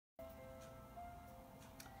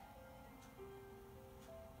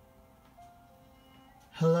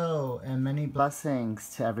Hello and many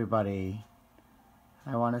blessings to everybody.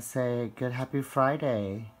 I want to say good happy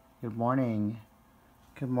Friday. Good morning.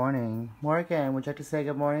 Good morning. Morgan, would you like to say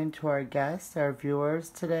good morning to our guests, our viewers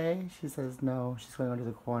today? She says no, she's going to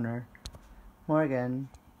the corner. Morgan.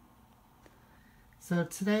 So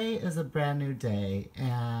today is a brand new day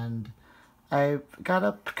and I got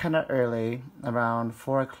up kind of early, around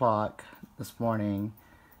 4 o'clock this morning,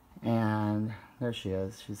 and there she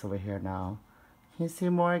is. She's over here now. Can you see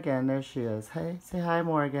Morgan? There she is. Hey, say hi,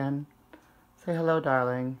 Morgan. Say hello,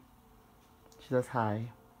 darling. She says hi.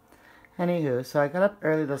 Anywho, so I got up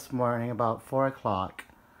early this morning, about 4 o'clock,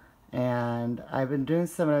 and I've been doing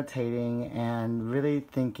some meditating and really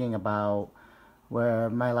thinking about where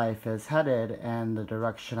my life is headed and the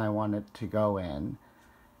direction I want it to go in.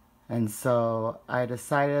 And so I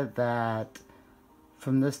decided that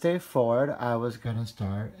from this day forward, I was going to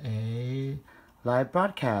start a live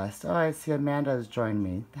broadcast. Oh, I see Amanda has joined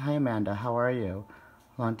me. Hi, Amanda. How are you?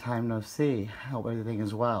 Long time no see. Hope everything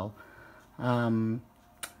is well.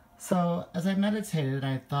 So as I meditated,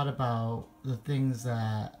 I thought about the things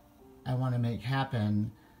that I want to make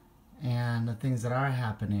happen and the things that are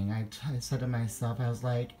happening. I said to myself, I was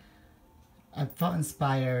like, I felt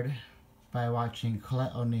inspired by watching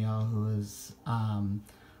Colette O'Neill, who is a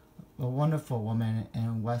wonderful woman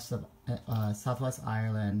in Southwest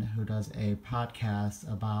Ireland, who does a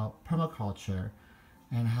podcast about permaculture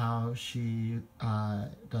and how she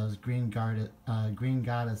does green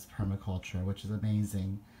goddess permaculture, which is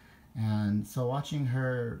amazing. And so watching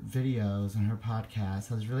her videos and her podcast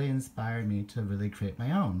has really inspired me to really create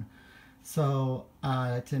my own. So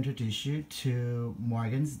I'd like to introduce you to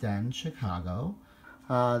Morgan's Den, Chicago.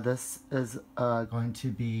 This is going to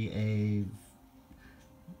be a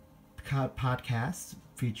podcast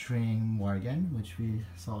featuring Morgan, which we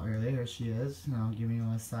saw earlier. Here she is. Now giving you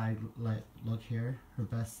a side look here. Her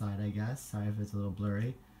best side, I guess. Sorry if it's a little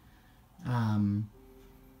blurry.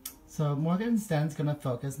 So Morgan's Den is going to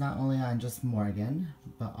focus not only on just Morgan,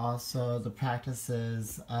 but also the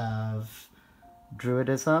practices of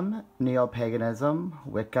Druidism, Neo-paganism,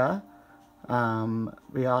 Wicca.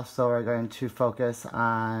 We also are going to focus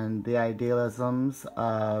on the idealisms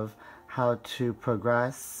of how to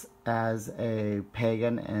progress as a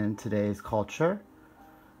pagan in today's culture.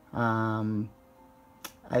 I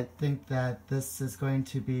think that this is going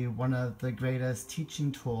to be one of the greatest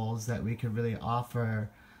teaching tools that we could really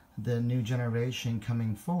offer the new generation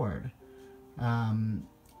coming forward. Not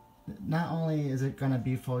only is it going to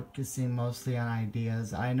be focusing mostly on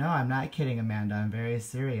ideas, I know, I'm not kidding, Amanda, I'm very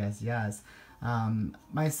serious, yes. I'm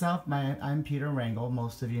Peter Rangel.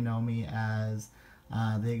 Most of you know me as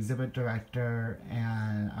the exhibit director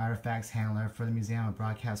and artifacts handler for the Museum of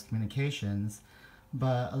Broadcast Communications.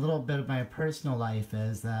 But a little bit of my personal life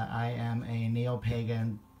is that I am a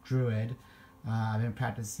neo-pagan druid. I've been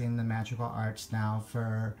practicing the magical arts now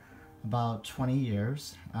for about 20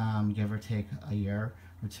 years, give or take a year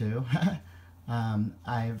or two.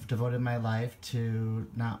 I've devoted my life to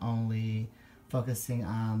not only focusing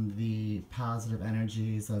on the positive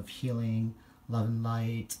energies of healing, love and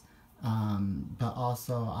light, but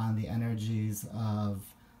also on the energies of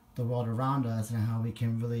the world around us and how we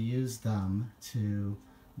can really use them to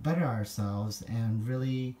better ourselves and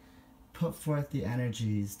really put forth the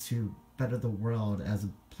energies to better the world as a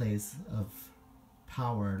place of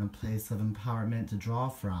power and a place of empowerment to draw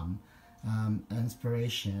from,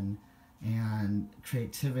 inspiration and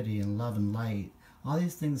creativity and love and light. All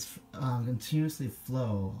these things continuously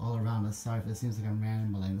flow all around us. Sorry if it seems like I'm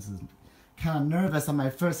rambling. This is kind of nervous on my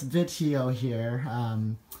first video here.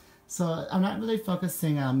 So I'm not really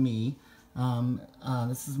focusing on me.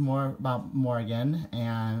 This is more about Morgan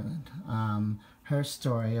and her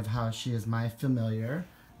story of how she is my familiar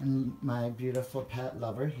and my beautiful pet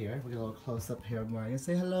lover here. We get a little close up here of Morgan.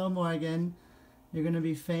 Say hello, Morgan. You're gonna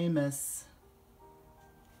be famous.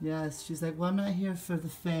 Yes, she's like, well, I'm not here for the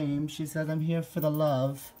fame. She said, I'm here for the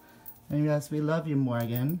love. And yes, we love you,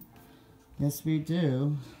 Morgan. Yes, we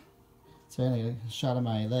do. So I get a shot of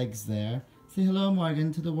my legs there. Say hello,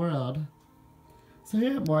 Morgan, to the world. So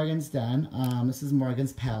here at Morgan's Den, this is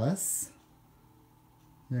Morgan's Palace.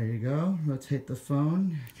 There you go. Rotate the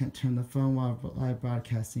phone. Can't turn the phone while live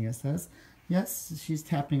broadcasting, it says. Yes, she's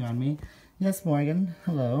tapping on me. Yes, Morgan.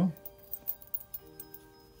 Hello.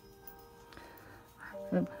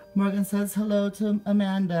 Morgan says hello to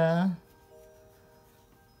Amanda.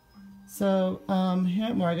 So, here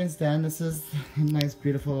at Morgan's Den, this is a nice,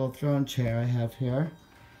 beautiful little throne chair I have here.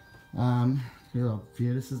 Little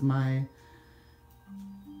view. This is my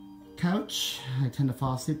couch. I tend to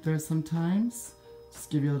fall asleep there sometimes. Just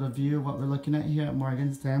give you a little view of what we're looking at here at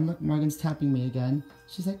Morgan's Den. Look, Morgan's tapping me again.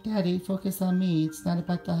 She's like, Daddy, focus on me. It's not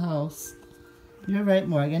about the house. You're right,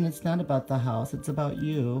 Morgan. It's not about the house. It's about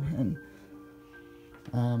you.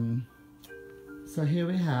 And so here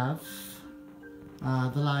we have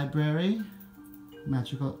the library.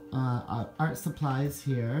 Magical art supplies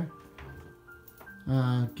here.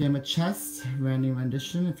 Game of chess, random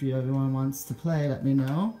rendition. If everyone wants to play, let me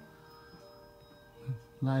know.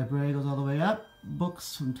 Library goes all the way up.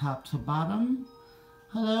 Books from top to bottom.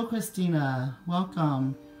 Hello, Christina.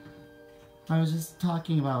 Welcome. I was just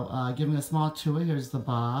talking about giving a small tour. Here's the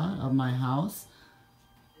bar of my house.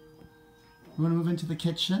 We're going to move into the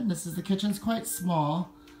kitchen. The kitchen's quite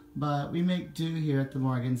small, but we make do here at the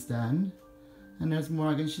Morgan's Den. And there's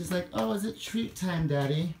Morgan. She's like, oh, is it treat time,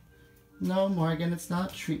 Daddy? No, Morgan, it's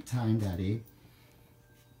not treat time, Daddy.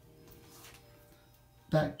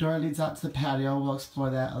 Back door leads out to the patio. We'll explore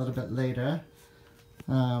that a little bit later.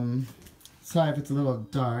 Sorry if it's a little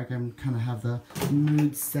dark. I'm kind of have the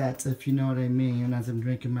mood set, if you know what I mean, as I'm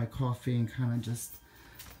drinking my coffee and kind of just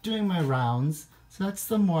doing my rounds. So that's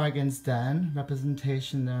the Morgan's Den.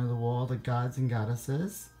 Representation there on the wall, the gods and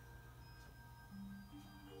goddesses.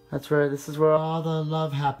 This is where all the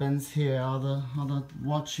love happens here, all the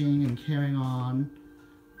watching and carrying on.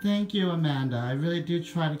 Thank you, Amanda. I really do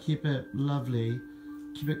try to keep it lovely,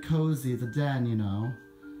 keep it cozy, the den, you know.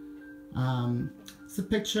 It's a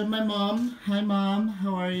picture of my mom. Hi, Mom.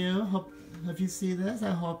 How are you? If you see this,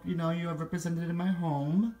 I hope you know you are represented in my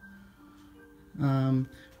home.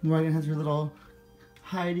 Morgan has her little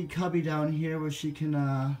hidey cubby down here where she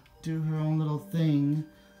can do her own little thing.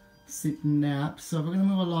 Sleep and nap. So we're going to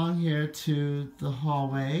move along here to the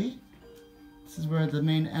hallway. This is where the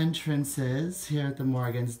main entrance is here at the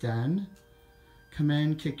Morgan's Den. Come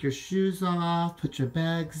in, kick your shoes off, put your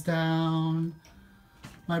bags down.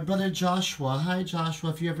 My brother Joshua, hi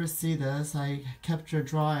Joshua, if you ever see this, I kept your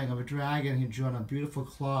drawing of a dragon he drew on a beautiful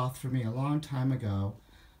cloth for me a long time ago.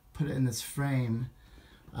 Put it in this frame.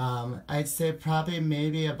 I'd say probably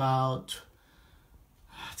maybe about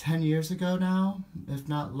 10 years ago now, if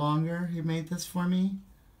not longer, he made this for me.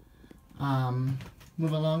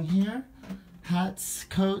 Move along here. Hats,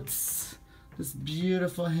 coats, this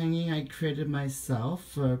beautiful hanging I created myself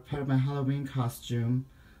for part of my Halloween costume.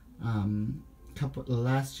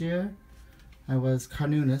 Last year, I was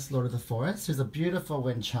Carnoonus, Lord of the Forest. There's a beautiful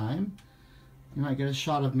wind chime. You might get a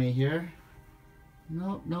shot of me here.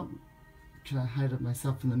 Nope, nope. Can I hide it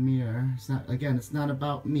myself in the mirror? It's not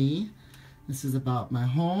about me. This is about my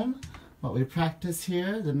home, what we practice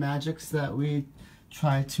here, the magics that we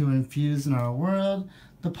try to infuse in our world.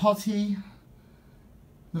 The potty,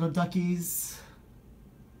 little duckies,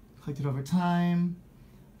 collected over time.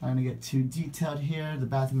 I'm going to get too detailed here. The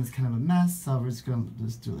bathroom is kind of a mess, so we're just going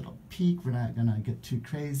to do a little peek. We're not going to get too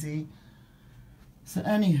crazy. So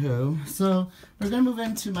anywho, so we're going to move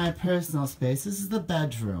into my personal space. This is the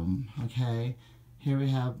bedroom, okay? Here we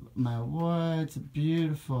have my awards,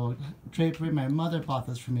 beautiful drapery. My mother bought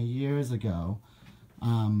this for me years ago.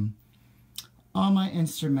 All my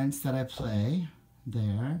instruments that I play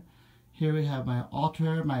there. Here we have my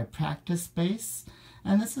altar, my practice space.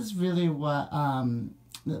 And this is really what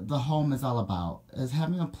the home is all about, is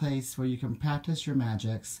having a place where you can practice your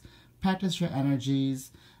magics, practice your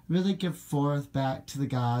energies, really give forth back to the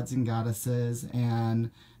gods and goddesses,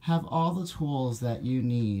 and have all the tools that you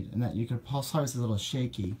need and that you could, sorry it's a little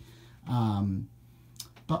shaky,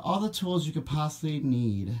 but all the tools you could possibly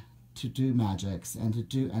need to do magics and to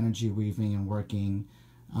do energy weaving and working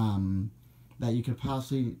that you could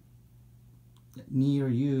possibly need or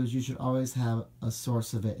use. You should always have a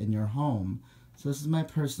source of it in your home. So this is my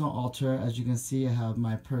personal altar. As you can see, I have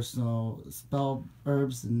my personal spell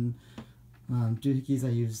herbs and doohickeys I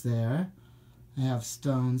use there. I have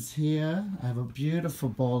stones here. I have a beautiful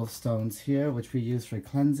bowl of stones here, which we use for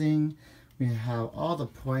cleansing. We have all the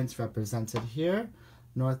points represented here.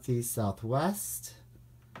 Northeast, southwest.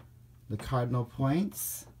 The cardinal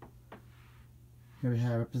points. Here we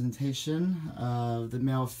have a representation of the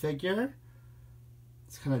male figure.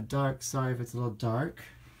 It's kind of dark, sorry if it's a little dark.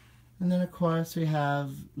 And then of course we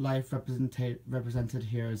have life represented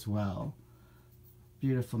here as well.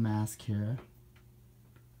 Beautiful mask here.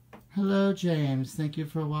 Hello James, thank you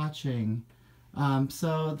for watching.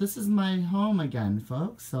 So this is my home again,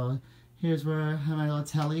 folks. So here's where I have my little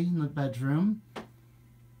telly in the bedroom.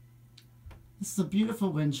 This is a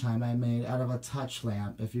beautiful wind chime I made out of a touch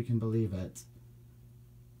lamp, if you can believe it.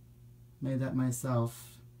 Made that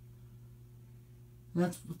myself. And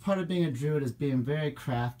that's part of being a druid, is being very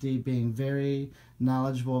crafty, being very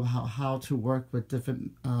knowledgeable about how to work with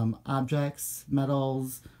different objects,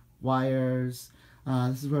 metals, wires.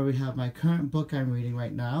 This is where we have my current book I'm reading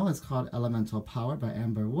right now. It's called Elemental Power by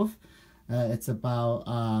Amber Wolf. It's about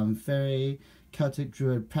fairy, Celtic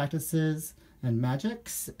druid practices and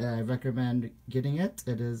magics. I recommend getting it.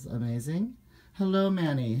 It is amazing. Hello,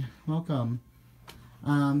 Manny. Welcome.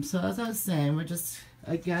 So as I was saying, we're just,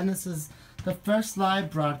 again, this is the first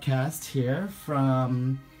live broadcast here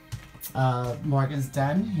from Morgan's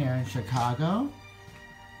Den here in Chicago,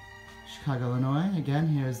 Illinois. Again,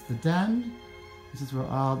 here's the den. This is where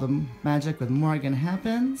all the magic with Morgan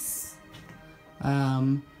happens.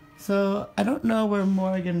 So I don't know where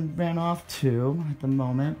Morgan ran off to at the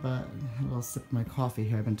moment, but I'll sip my coffee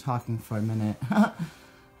here. I've been talking for a minute. Oh,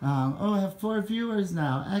 I have 4 viewers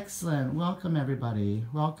now. Excellent. Welcome, everybody.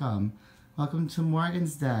 Welcome. Welcome to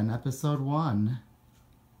Morgan's Den, episode 1.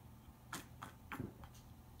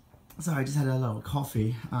 Sorry, I just had a little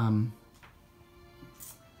coffee.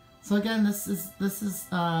 So again, this is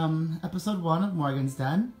episode 1 of Morgan's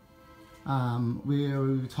Den.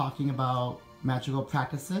 We're talking about magical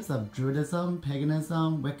practices of Druidism,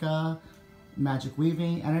 paganism, Wicca, magic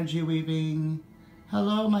weaving, energy weaving.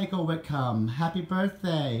 Hello, Michael Whitcomb. Happy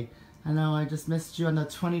birthday. I know I just missed you on the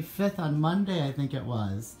 25th on Monday, I think it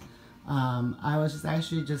was. I was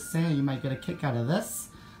just saying you might get a kick out of this.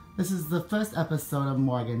 This is the first episode of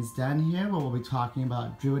Morgan's Den here, where we'll be talking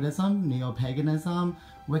about Druidism, Neo-paganism,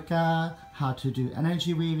 Wicca, how to do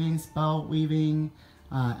energy weaving, spell weaving,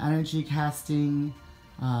 energy casting,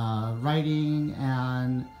 writing,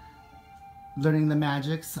 and learning the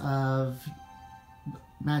magics of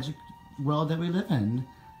magic world that we live in.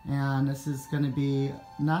 And this is going to be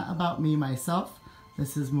not about me myself.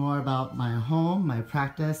 This is more about my home, my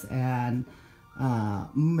practice, and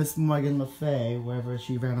Miss Morgan Le Fey, wherever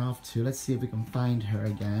she ran off to. Let's see if we can find her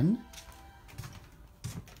again.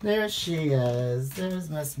 There she is. There's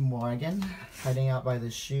Miss Morgan, hiding out by the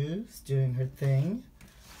shoes, doing her thing.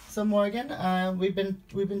 So Morgan, we've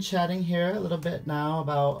been chatting here a little bit now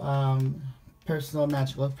about personal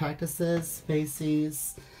magical practices,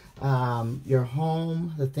 spaces, your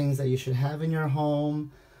home, the things that you should have in your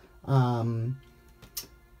home.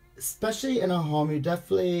 Especially in a home, you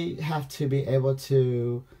definitely have to be able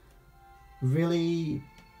to really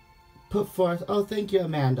put forth, oh, thank you,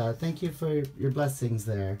 Amanda. Thank you for your blessings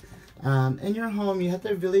there. In your home, you have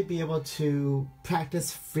to really be able to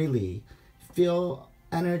practice freely. Feel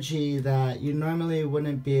energy that you normally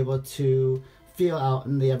wouldn't be able to feel out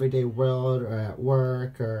in the everyday world or at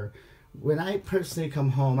work. Or when I personally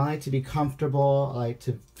come home, I like to be comfortable. I like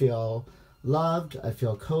to feel loved. I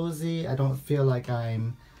feel cozy. I don't feel like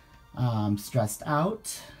I'm stressed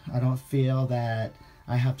out. I don't feel that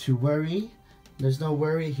I have to worry. There's no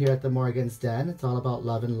worry here at the Morgan's Den. It's all about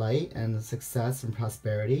love and light and success and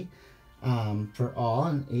prosperity for all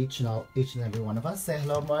and each and every one of us. Say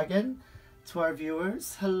hello, Morgan, to our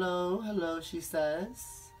viewers. Hello, she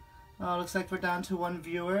says. Oh, looks like we're down to 1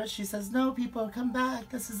 viewer. She says, no, people, come back.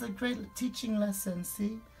 This is a great teaching lesson.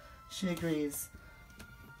 See? She agrees.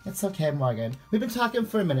 It's okay, Morgan. We've been talking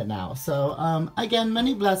for a minute now. So, again,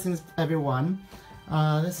 many blessings, everyone.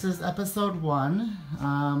 This is episode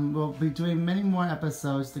 1. We'll be doing many more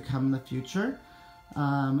episodes to come in the future.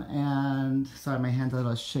 And, sorry, my hand's a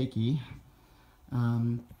little shaky.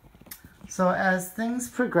 So as things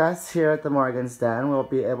progress here at the Morgan's Den, we'll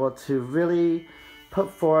be able to really put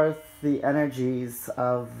forth the energies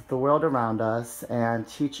of the world around us and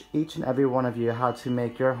teach each and every one of you how to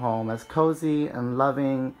make your home as cozy and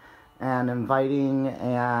loving and inviting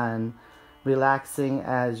and relaxing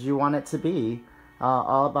as you want it to be.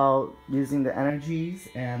 All about using the energies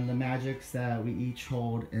and the magics that we each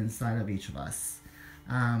hold inside of each of us.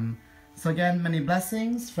 So again, many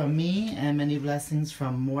blessings from me and many blessings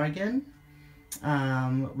from Morgan.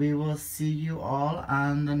 We will see you all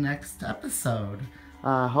on the next episode.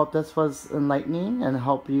 Hope this was enlightening and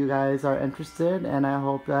hope you guys are interested, and I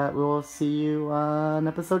hope that we will see you on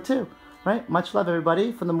episode 2. Right? Much love,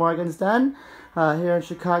 everybody, from the Morgan's Den here in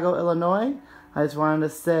Chicago, Illinois. I just wanted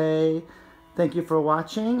to say thank you for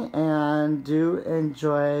watching and do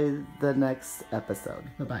enjoy the next episode.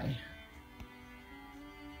 Bye-bye.